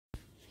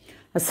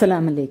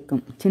ಅಸ್ಸಲಾಮ್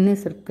ಅಲೈಕುಮ್.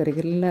 ಚಿನ್ನಿಸ್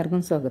ಎಲ್ಲರಿಗೂ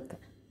ಸ್ವಾಗತ.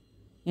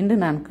 ಇಂದು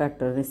ನಾನು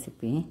ಕಾಟೋ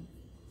ರೆಸಿಪಿ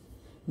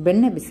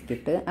ಬೆಣ್ಣೆ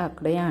ಬಿಸ್ಕಿಟ್ ಆ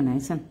ಕಡೆ ಯಾಣೆ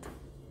ಸಂತ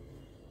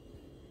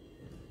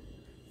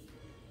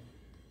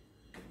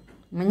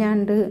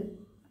ಮഞ്ഞാണ്ട്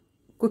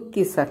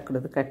ಕುಕ್ಕೀಸ್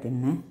ಹಾಕಿಡೋದು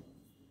ಕಾಟಿನ್ನೆ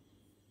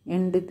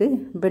ಎಂಡಿದು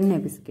ಬೆಣ್ಣೆ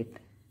ಬಿಸ್ಕಿಟ್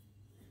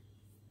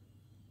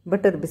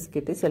ಬಟರ್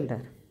ಬಿಸ್ಕಿಟ್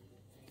ಚೆಲ್ಲಾರ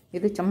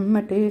ಇದು ಚಮ್ಮ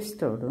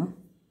ಟೇಸ್ಟ್ ಅವಡು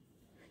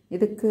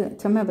ಇದಕ್ಕೆ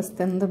ಚಮ್ಮ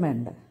ಬಸ್ತೆಂದು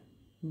ಬೇಡ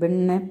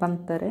ಬೆಣ್ಣೆ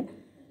ಪಂತರೆ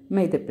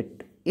ಮೈದೆ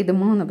ಪಿಟ್ಟು ಇದು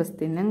 3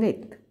 ಬಸ್ತಿನಂಗೆ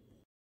ಇತ್ತು.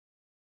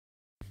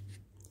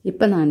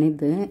 ಇಪ್ಪ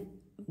ನಾನಿದು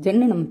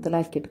ಜಣ್ಣೆ ನಮ್ಮತ್ತಲು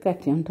ಹಾಕಿಟ್ಟು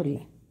ಕಾಟಿ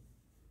ಉಂಟುಲ್ಲೆ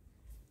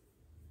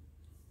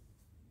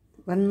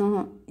ಒಂದು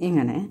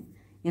ಹಿಂಗನೆ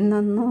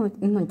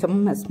ಇನ್ನೊಂದು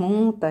ಚಮ್ಮ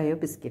ಸ್ಮೂತಾಯೋ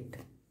ಬಿಸ್ಕಿಟ್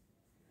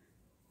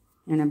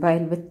ಏನೇ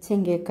ಬಾಯಲ್ಲಿ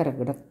ಬೆಚ್ಚಂಗೆ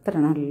ಕರಗಡ ಹತ್ರ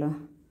ನಲ್ಲ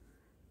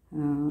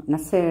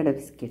ನಸೆಡ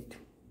ಬಿಸ್ಕಿಟ್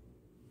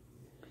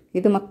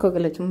ಇದು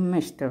ಮಕ್ಕಳಿಗೆಲ್ಲ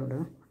ಚಮ್ಮ ಇಷ್ಟ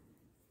ಅವಡು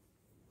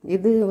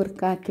ಇದು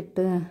ಅವ್ರಿಗೆ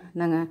ಹಾಕಿಟ್ಟು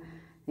ನಂಗೆ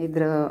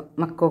ಇದ್ರ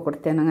ಮಕ್ಕಳು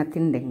ಕೊಡ್ತೇವೆ ನಂಗೆ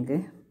ತಿಂಡೆಂಗೆ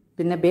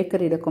പിന്നെ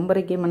ಬೇಕರಿയുടെ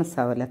കൊമ്പരയ്ക്ക്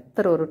മനസ്സാവില്ല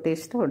അത്ര ഒരു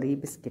ടേസ്റ്റ് ഉണ്ട് ഈ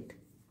ബിസ്ക്കറ്റ്.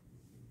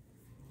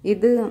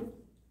 ഇത്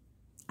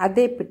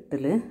അതേ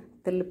പിട്ടിൽ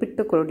തെല്ല്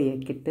പിട്ട്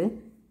കൊടിയാക്കിയിട്ട്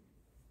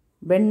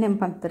ಬೆಣ್ಣೆ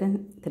ಪಂತರ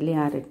ತೆಲ್ಲಿ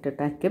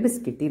ಆರಿಟ್ಟಿಟ್ಟು ಹಾಕಿಯ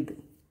ಬಿಸ್ಕಿಟ್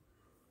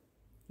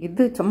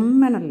ಇದು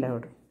ಚೊಮ್ಮನಲ್ಲ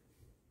ಅವಡು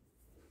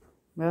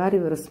ಭಾರಿ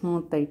ಒಂದು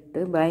ಸ್ಮೂತಾಯಿಟ್ಟು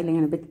ಬಾಯಲ್ಲಿ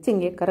ಇങ്ങനെ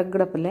ಬೆಚ್ಚಂಗೆ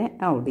ಕರಗಡಪಲೆ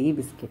ಅವಡು ಈ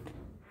ಬಿಸ್ಕಿಟ್.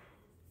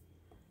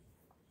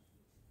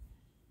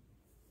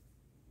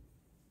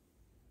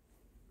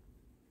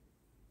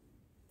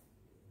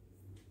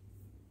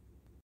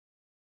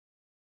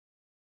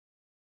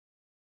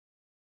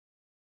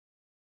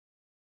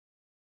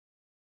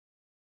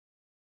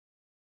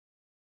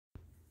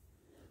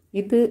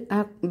 ഇത് ആ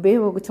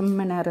ಬೇವು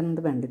ಚಮ್ಮನೆ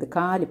ಅರಂದು ಬೇಂಡಿದ್ದು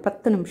ಖಾಲಿ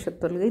 10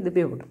 ನಿಮಿಷದೊಳಗೆ ಇದು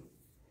ಬೇವುಡು.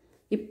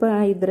 ಇಪ್ಪ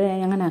ಇದ್ರೆ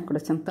ಹೆಂಗನೆ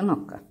ಹಾಕಿಡೋ ಚಂತ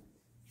ನೋಕ್ಕ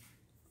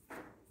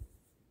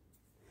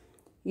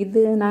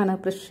ಇದು ನಾನು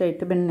ಫ್ರೆಶ್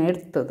ಆಯಿತು ಬೆಣ್ಣೆ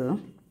ಎಡ್ತದು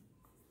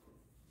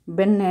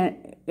ಬೆಣ್ಣೆ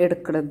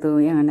ಎಡ್ಕಡದು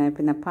ಹೆಂಗನೆ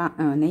ಪಿನ್ನ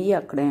ನೆಯ್ಯಿ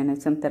ಹಾಕಡೆ ಏನೇ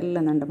ಚಂತ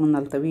ಎಲ್ಲ ನಂದು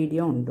ಮುನ್ನಲ್ತ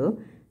ವೀಡಿಯೋ ಉಂಡು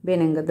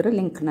ಬೇನೆಂಗದ್ರ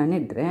ಲಿಂಕ್ ನಾನು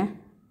ಇಡ್ರೆ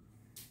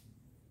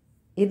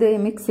ಇದು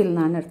ಮಿಕ್ಸಿಲಿ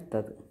ನಾನು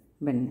ಎಡ್ತದು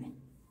ಬೆಣ್ಣೆ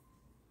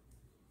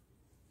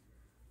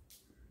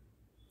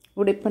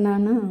ಉಡಿಪ್ಪ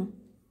ನಾನು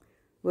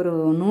ഒരു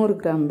 100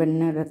 ಗ್ರಾಂ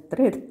ಬೆಣ್ಣೆ ಹತ್ರ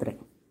ಇಡ್ತಾರೆ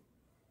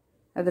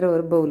ಅದರ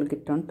ஒரு ಬೌಲ್ಗೆ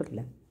ಇಟ್ಟು ಉಂಟಲ್ಲ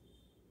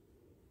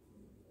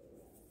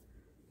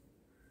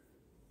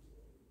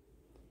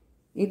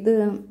ಇದು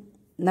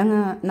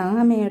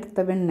ನಾಮೇ ಎಡ್ತ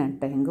ಬೆಣ್ಣೆ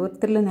ಅಂಟ ಹೆಂಗೆ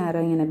ಒತ್ತಿಲ್ಲ ನೇರ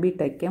ಇങ്ങനെ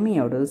ಬೀಟಾಕಿ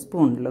ಅಮ್ಮಿಯೋಡು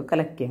ಸ್ಪೂನ್ಲು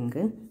ಕಲಕ್ಕಿ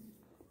ಹೆಂಗೆ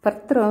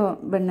ಪರ್ತ್ರ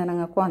ಬೆಣ್ಣೆ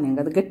ನಂಗೆ ಕೋನೆ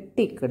ಹೆಂಗೆ ಅದು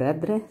ಗಟ್ಟಿ ಇಕ್ಕಡೆ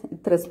ಆದರೆ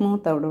ಇತರ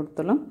ಸ್ಮೂತ್ ಅವಡು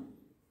ಹೊಡ್ತಲು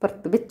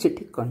ಪರ್ತ್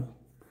ಬೆಚ್ಚಿಟ್ಟಿಕ್ಕೊಂಡು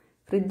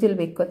ಫ್ರಿಜ್ಜಲ್ಲಿ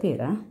ಬೇಕೋ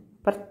ತೀರ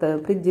ಪರ್ತ್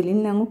ಫ್ರಿಜ್ಜಲ್ಲಿ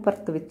ಇನ್ನಂಗೂ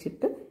ಪರ್ತ್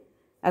ಬೆಚ್ಚಿಟ್ಟು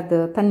ಅದು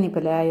ತಣ್ಣಿ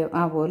ಪಲ್ಯ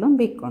ಆಗೋಲು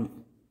ಬೇಯ್ಕೊಂಡು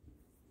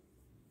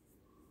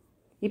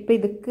ಇಪ್ಪ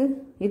ಇದಕ್ಕೆ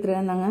ಇದ್ರೆ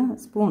ನಂಗೆ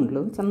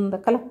ಸ್ಪೂನ್ಲು ಚಂದ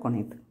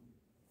ಕಲಕ್ಕೊಂಡಿದ್ದು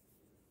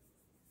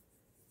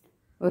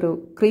ഒരു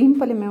ಕ್ರೀಮ್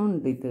ಪಲ್യമേ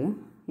ഉണ്ട്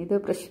ഇത്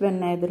ಫ್ರೆಶ್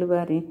ಬೆಣ್ಣೆ ഇതിൽ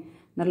ಬಾರಿ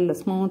നല്ല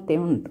ಸ್ಮೂತೇ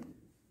ಉಂಟು.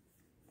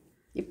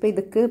 ಇಪ್ಪ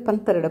ಇದಕ್ಕೆ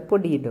ಪಂತರಡ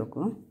ಪೊಡಿ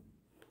ಇಡೋಕು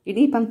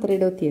ಇಡೀ ಪಂತರ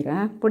ಇಡೋತೀರ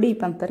ಪೊಡಿ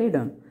ಪಂತರ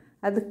ಇಡೋಣ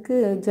ಅದಕ್ಕೆ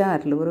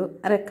ಜಾರ್ಲು ഒരു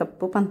 1/2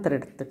 ಕಪ್ ಪಂತರ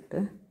എടുത്തിട്ട്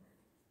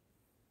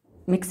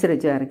ಮಿಕ್ಸರ್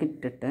ಜಾರಿಗೆ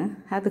ಇಟ್ಟಿಟ್ಟು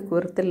ಅದಕ್ಕೆ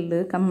ഒരു ತೆಲ್ಲು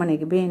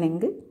ಕಮ್ಮನೆಗೆ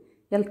ಬೇನೆಂಗೆ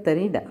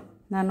ಎಲ್ತರಿ ಇಡ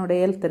ನಾನೋಡೆ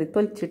ಎಲ್ತರಿ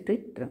ತೊಲ್ಚಿಟ್ಟು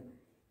ಇಟ್ಟರು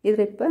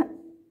ಇದ್ರಿಪ್ಪ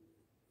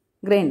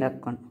ಗ್ರೈಂಡ್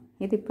ಹಾಕ್ಕೊಂಡು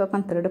ಇದಿಪ್ಪ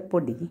ಪಂತರಡ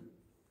ಪೊಡಿ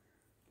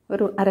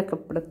ഒരു 1/2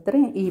 ಕಪ್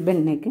എടുത്തರೆ ಈ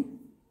ಬೆಣ್ಣೆಗೆ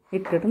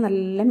ಇಟ್ಟಿಟ್ಟು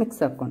നല്ല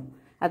ಮಿಕ್ಸ್ ಹಾಕ್ಕೊಂಡು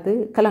ಅದು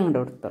ಕಲಂಗಡ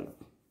ಹೊಡ್ತಳು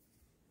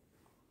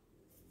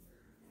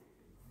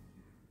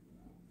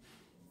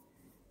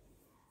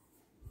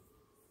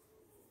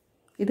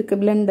ಇದಕ್ಕೆ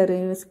ಬ್ಲೆಂಡರ್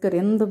ವಿಸ್ಕರ್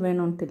ಎಂದೂ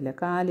ಬೇಣು ಉಂಟಿಲ್ಲ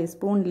ಖಾಲಿ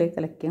ಸ್ಪೂನ್ಲೇ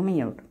ಕಲಕ್ಕಿ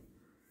ಮೇಯೋಡು.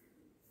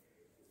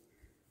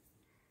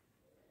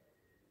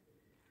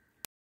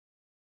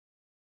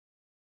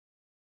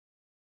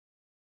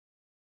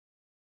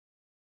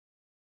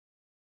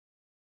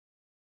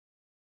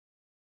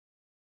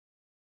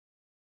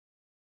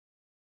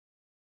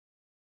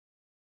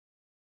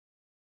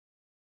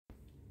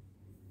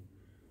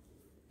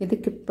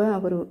 ಇದಕ್ಕಿಪ್ಪ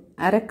ಅವರು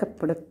 1/2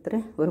 ಕಪ್ എടുത്തರೆ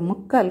ഒരു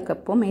 3/4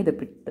 ಕಪ್ಪು ಮೈದಾ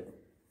ಪಿಟ್ಟು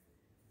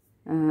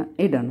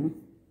ಇಡೋಣ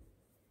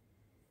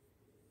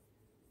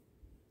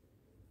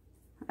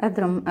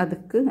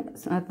ಅದಕ್ಕೆ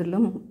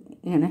ಅದರಲ್ಲೂ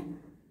ಏನೇ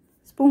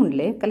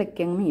ಸ್ಪೂನ್ಲೇ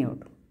ಕಲಕ್ಕಿ ಹಂಗೆ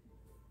ಮೇಯೋಡು.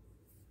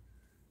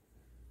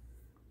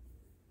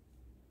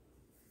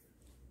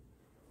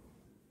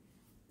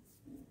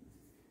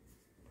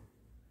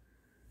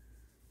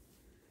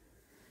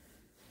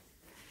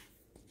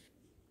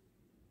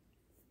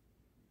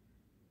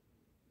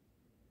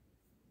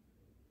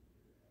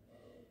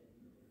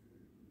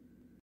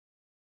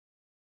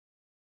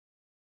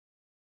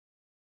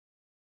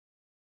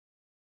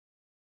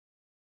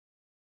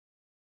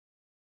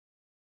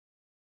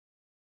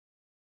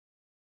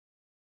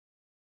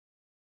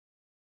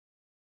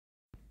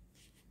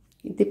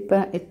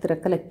 ഇതിപ്പോൾ ഇത്ര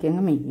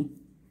കലക്കിയങ്ങ് മെയ്യി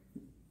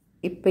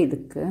ഇപ്പം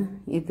ಇದಕ್ಕೆ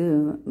ಇದು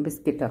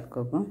ಬಿಸ್ಕಿಟ್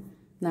ಹಾಕೋದು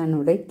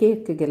ನಾನಿവിടെ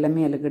ಕೇಕಿಗೆಲ್ಲ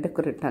ಮೇಲೆಗೆ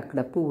ಡೆಕೋರೇಟ್ ಹಾಕಡ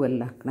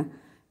ಪೂವೆಲ್ಲ ಹಾಕಣ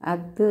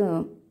ಅದು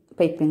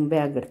ಪೈಪಿಂಗ್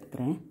ಬ್ಯಾಗ್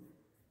ಇಡ್ತಾರೆ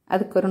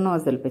ಅದಕ್ಕೊಂದು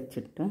ನೋಸಲ್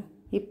ಬೆಚ್ಚಿಟ್ಟು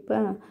ಇಪ್ಪ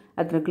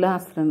ಅದ್ರ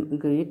ಗ್ಲಾಸ್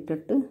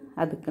ಇಟ್ಟಿಟ್ಟು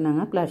ಅದಕ್ಕೆ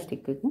ನಾನು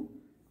ಪ್ಲಾಸ್ಟಿಕ್ಕಿಗೆ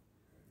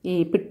ಈ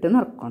ಪಿಟ್ಟು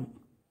ನರ್ಕೊಂಡು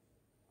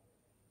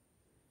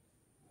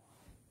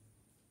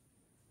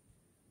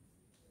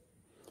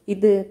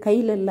ಇದು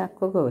ಕೈಲೆಲ್ಲ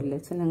ಹಾಕೋಗೋಲ್ಲ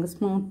ಚೆನ್ನಾಗಿ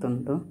ಸ್ಮೂತ್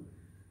ಉಂಟು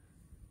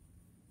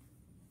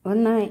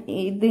ಒನ್ನ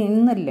ಇದು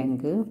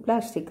ಇನ್ನಲ್ಲಂಗೆ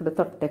ಪ್ಲಾಸ್ಟಿಕ್ದು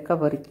ತೊಟ್ಟೆ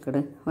ಕವರ್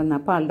ಇಕ್ಕಡು ಒನ್ನ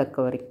ಪಾಲ್ಡ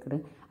ಕವರ್ ಇಕ್ಕಡು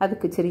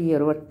ಅದಕ್ಕೆ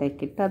ചെറിയൊരു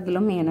ಒಟ್ಟೆಕ್ಕಿಟ್ಟು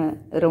അതിലും ഇങ്ങനെ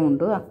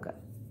റൗണ്ട് ആക്കുക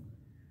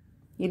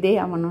ഇതേ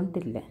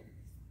അവണുണ്ടില്ല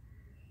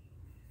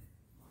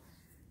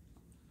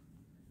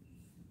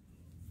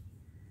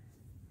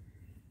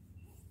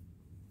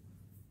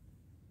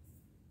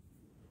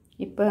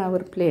ഇപ്പോൾ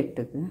ഒരു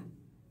പ്ലേറ്റിಗೆ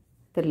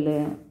അതിൽ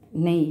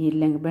നെയ്യ്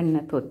ഇല്ലെങ്കിൽ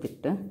ಬೆಣ್ಣೆ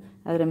തോത്തിട്ട്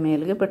ಅದರ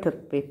ಮೇಲಿಗೆ ಬಟರ್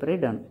ಪೇಪರ್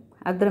ಇಡೋಣ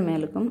ಅದರ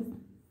ಮೇಲಿಗೂ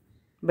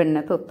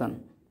ಬೆಣ್ಣೆ തോത്തോಣ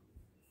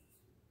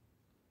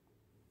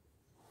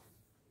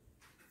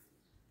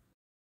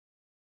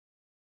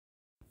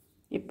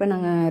ഇപ്പം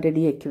ഞങ്ങൾ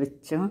റെഡിയാക്കി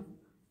വെച്ചോ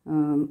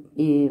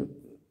ഈ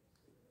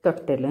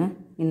തൊട്ടൽ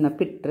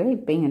ഇന്നപ്പിട്ട്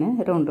ഇപ്പം ഇങ്ങനെ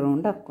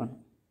റൗണ്ട് ആക്കണം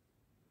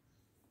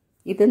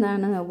ഇത്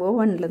ഞാൻ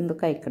ഓവണിലൊന്നും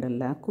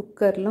കായ്ക്കടല്ല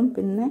കുക്കറിലും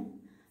പിന്നെ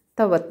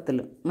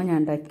തവത്തിലും ഞാൻ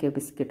ഉണ്ടാക്കിയ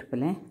ബിസ്ക്കറ്റ്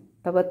പോലെ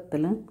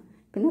തവത്തിലും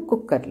പിന്നെ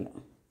കുക്കറിലും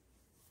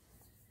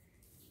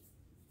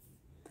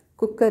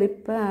കുക്കർ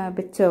ഇപ്പം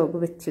വെച്ചോഗ്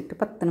വെച്ചിട്ട്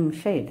 10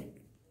 നിമിഷം ഇടും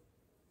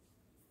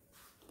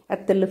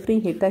ಅತ್ತೆಲ್ಲ ಫ್ರೀ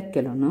ಹೀಟ್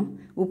ಹಾಕ್ಯಲೋನು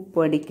ಉಪ್ಪು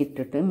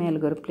ಅಡಿಕಿಟ್ಟಿಟ್ಟು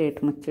ಮೇಲ್ಗೆ ಒಂದು ಪ್ಲೇಟ್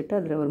ಮುಚ್ಚಿಟ್ಟು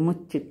ಅದರ ಒಂದು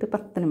ಮುಚ್ಚಿಟ್ಟು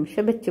 10 ನಿಮಿಷ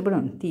ಬೆಚ್ಚಿ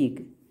ಬಿಡೋಣ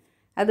ತೀಗೆ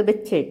ಅದು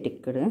ಬೆಚ್ಚ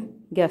ಇಟ್ಟಿಕ್ಕಡು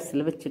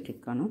ಗ್ಯಾಸಲ್ಲಿ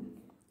ಬೆಚ್ಚಿಟ್ಟಿಕ್ಕೋಣ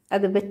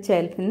ಅದು ಬೆಚ್ಚ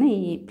ಆಯ್ತು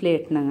ಈ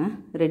ಪ್ಲೇಟ್ನಾಗ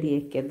ರೆಡಿ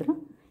ಹಾಕಿದ್ರು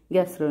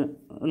ಗ್ಯಾಸ್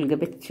ಒಳಗೆ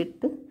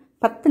ಬೆಚ್ಚಿಟ್ಟು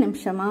 10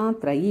 ನಿಮಿಷ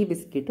ಮಾತ್ರ ಈ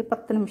ಬಿಸ್ಕಿಟ್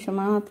 10 ನಿಮಿಷ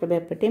ಮಾತ್ರ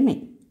ಬೇಪಟ್ಟೆ ಮೇ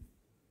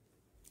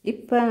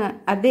ಇಪ್ಪ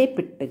ಅದೇ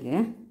ಪಿಟ್ಟಿಗೆ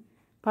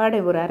ಪಾಡೆ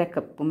ಒಂದು ಅರೆ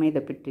ಕಪ್ಪು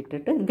ಮೈದಾ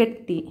ಪಿಟ್ಟಿಟ್ಟು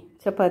ಗಟ್ಟಿ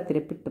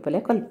ಚಪಾತಿ ಪಿಟ್ಟು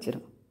ಪಲ್ಯ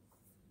ಕೊಲ್ಚಿರು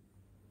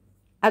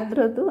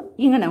ಅದ್ರದ್ದು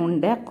ಇಂಗನೆ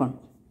ಉಂಡೆ ಹಾಕ್ಕೊಂಡು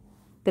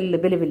ತೆಲ್ಲ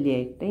ಬೆಲೆ ಬೆಲೆ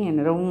ಆಯಿತು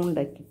ಏನು ರೌಂಡ್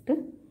ಹಾಕಿಟ್ಟು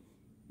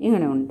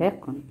ಇಂಗನೆ ಉಂಡೆ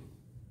ಹಾಕ್ಕೊಂಡು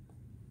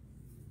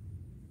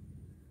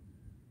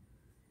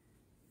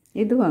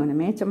ಇದು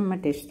ಅವನಮೇ ಚಮ್ಮ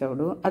ಟೇಸ್ಟ್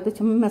ಅವಡು ಅದು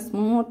ಚಮ್ಮ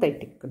ಸ್ಮೂತ್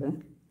ಆಯ್ತಿಕ್ಕದು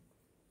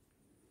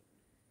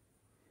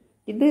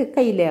ಇದು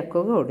ಕೈಲಿ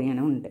ಹಾಕೋಗ ಅವಡು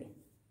ಏನು ಉಂಡೆ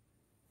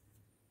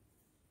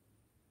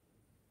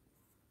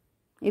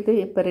ಇದು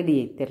ಇಪ್ಪ ರೆಡಿ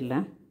ಆಯ್ತಿರಲ್ಲ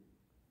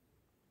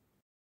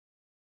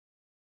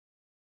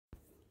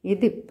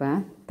ഇതിപ്പ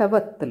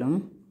തവത്തിലും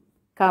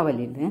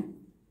കാവലിൽ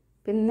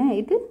പിന്നെ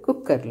ഇത്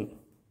കുക്കറിൽ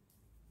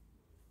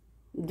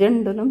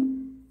ജണ്ടിലും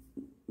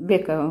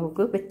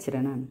ಬೇಕಾಗ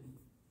വെച്ചിരണം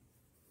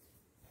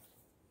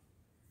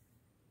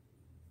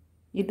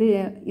ഇത്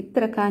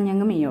ഇത്ര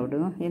കാഞ്ഞങ്ങ് മെയ്യോട്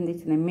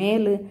എന്തിച്ചാൽ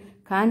മേല്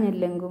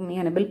കാഞ്ഞില്ലെങ്കും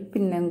ഇങ്ങനെ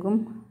വെളുപ്പിന്നെങ്കും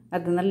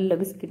അത് നല്ല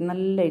ബിസ്ക്കറ്റ്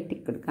നല്ല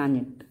ഇട്ടിക്കട്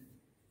കാഞ്ഞിട്ട്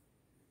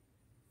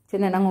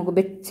ചെന്ന നമുക്ക്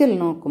വെച്ചൽ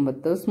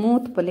നോക്കുമ്പോൾ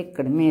സ്മൂത്ത് പോലെ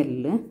ഇക്കട്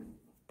മേലിൽ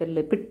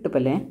തെല്ല പിട്ട്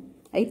പോലെ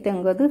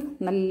ಐತಂಗ ಅದು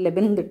ನಲ್ಲ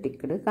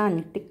ಬೆಂದಿಟ್ಟಿಕ್ಕಡು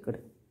ಕಾഞ്ഞിಟ್ಟಿಕ್ಕಡು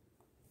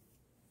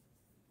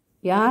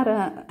ಯಾರ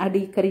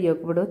ಅಡಿ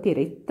ಕರಿಯೋಕೆ ಬಿಡೋತೀರ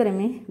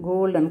ಇತ್ತರಮೇ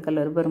ಗೋಲ್ಡನ್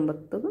ಕಲರ್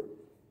ಬರುಂಬತ್ತು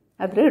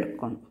ಅದ್ರ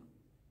ಹಿಡ್ಕೊಂಡು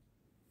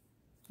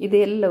ಇದು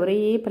ಎಲ್ಲ ಒರೇ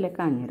ಪಲೆ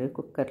ಕಾഞ്ഞിರು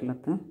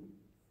ಕುಕ್ಕರ್ಲತ್ತು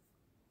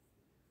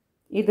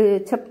ಇದು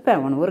ಚಪ್ಪೆ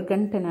ಆವಣ ಒಂದು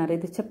ಗಂಟೆನಾರ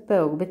ಇದು ಚಪ್ಪೆ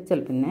ಹೋಗಿ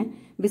ಬೆಚ್ಚಲ್ ಪಿನ್ನೆ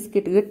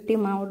ಬಿಸ್ಕಿಟ್ ಗಟ್ಟಿ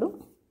ಮಾಡು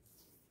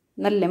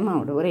ನಲ್ಲೆ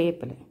ಮಾಡು ಒರೇ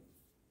ಪಲೆ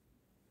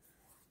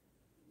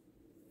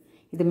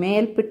ಇದು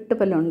ಮೇಲ್ಪಿಟ್ಟು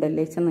ಪಲ್ಯ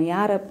ಉಂಡಲ್ಲಿ ಚೆನ್ನ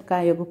ಯಾರ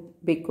ಕಾಯೋಗು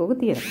ಬೇಕು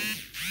ತೀರ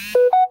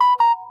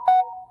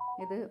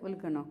ಇದು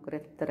ಉಲ್ಗಣ ಹೋಗ್ರೆ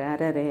ಎತ್ತರ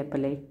ಅರೆ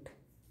ಪಲ್ಯ ಇಟ್ಟು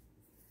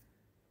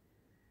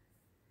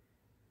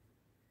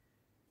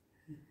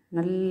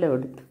നല്ല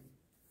ಹೊಡೆದು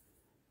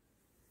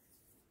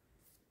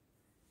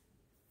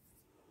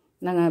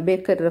ನಂಗೆ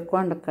ಬೇಕಾದ್ರೆ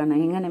ಕೊಂಡಕ್ಕಣ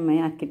ಹಿಂಗನೆ ಮೈ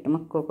ಹಾಕಿಟ್ಟು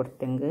ಮಕ್ಕಳು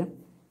ಕೊಡ್ತಂಗೆ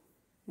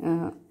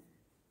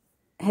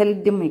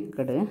ಹೆಲ್ದಿ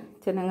ಮಿಕ್ಕಡು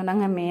ಚೆನ್ನಾಗಿ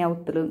ನಂಗೆ ಮೇ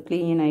ಔಟಲು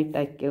ಕ್ಲೀನಾയിട്ട്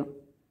ಹಾಕ್ಯವು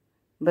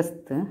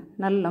ಬಸ್ತು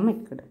നല്ല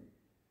ಮಿಕ್ಕಡು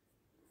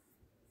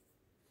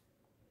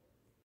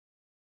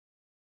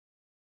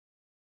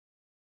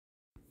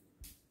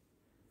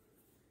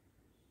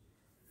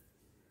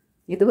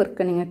ഇത്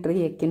വർക്ക് നിങ്ങൾ ട്രൈ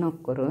ആക്കി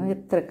നോക്കൂ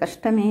എത്ര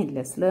കഷ്ടമേ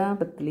ഇല്ല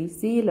സുലഭത്തിൽ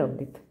ഈസിയില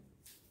ಹೊಡಿತು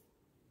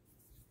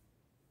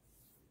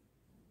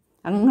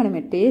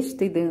അങ്ങനെ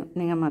ಟೇಸ್ಟ್ ಇದು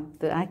നിങ്ങൾ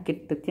ಮತ್ತೆ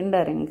ಹಾಕಿಟ್ಟು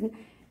ತಿಂದಾರಂಗೆ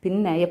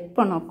പിന്നെ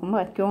ಎಪ್ಪ ನೋക്കുമ്പോൾ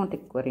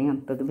ಹಾಕ್ಯೋಂಟಿಕ್ಕೋರಿ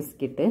ಅಂಥದ್ದು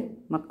ಬಿಸ್ಕಿಟ್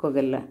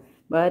ಮಕ್ಕಳಿಗೆಲ್ಲ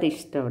ಭಾರಿ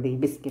ಇಷ್ಟ ಹೊಡಿ ಈ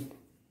ಬಿಸ್ಕಿಟ್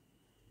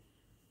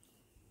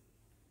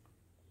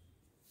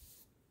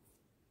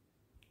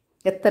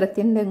ಎತ್ತರ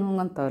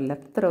ತಿಂದಂಗೆ ಅಂತಾವಲ್ಲ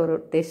ಎತ್ತರ ಅವರು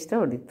ಟೇಸ್ಟ್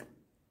ಹೊಡಿತು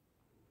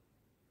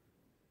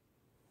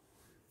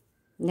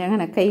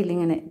ഞങ്ങനെ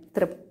കയ്യിലിങ്ങനെ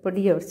ഇത്ര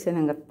പൊടി ഒടിച്ച്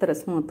ഞങ്ങൾ അത്ര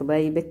സ്മൂത്ത്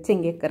ബായി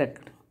വെച്ചെങ്കിൽ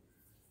കറക്കണം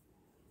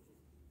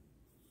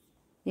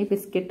ഈ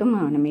ബിസ്ക്കറ്റും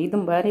ആണ്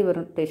ഇതും ഭാരി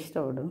വെറും ടേസ്റ്റ്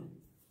ഓടും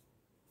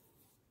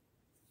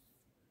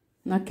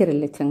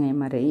നോക്കിരല്ലേ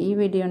ചങ്ങായിമാരെ ഈ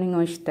വീഡിയോ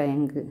നിങ്ങൾ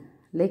ഇഷ്ടമായെങ്കിൽ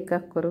ലൈക്ക്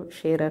ಹಾಕೋರು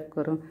ಶೇರ್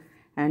ಹಾಕೋರು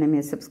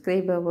ಆಮೇಲೆ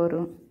ಸಬ್ಸ್ಕ್ರೈಬ್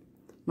ಆಗೋರು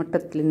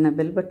ಮುಟ್ಟತ್ಲಿನ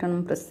ಬೆಲ್ ಬಟನ್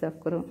ಪ್ರೆಸ್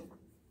ಹಾಕೋರು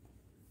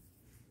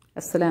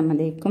ಅಸ್ಸಲಾಮು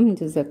ಅಲೈಕುಂ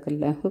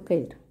ಜಜಾಕಲ್ಲಾಹು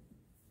ಖೈರ್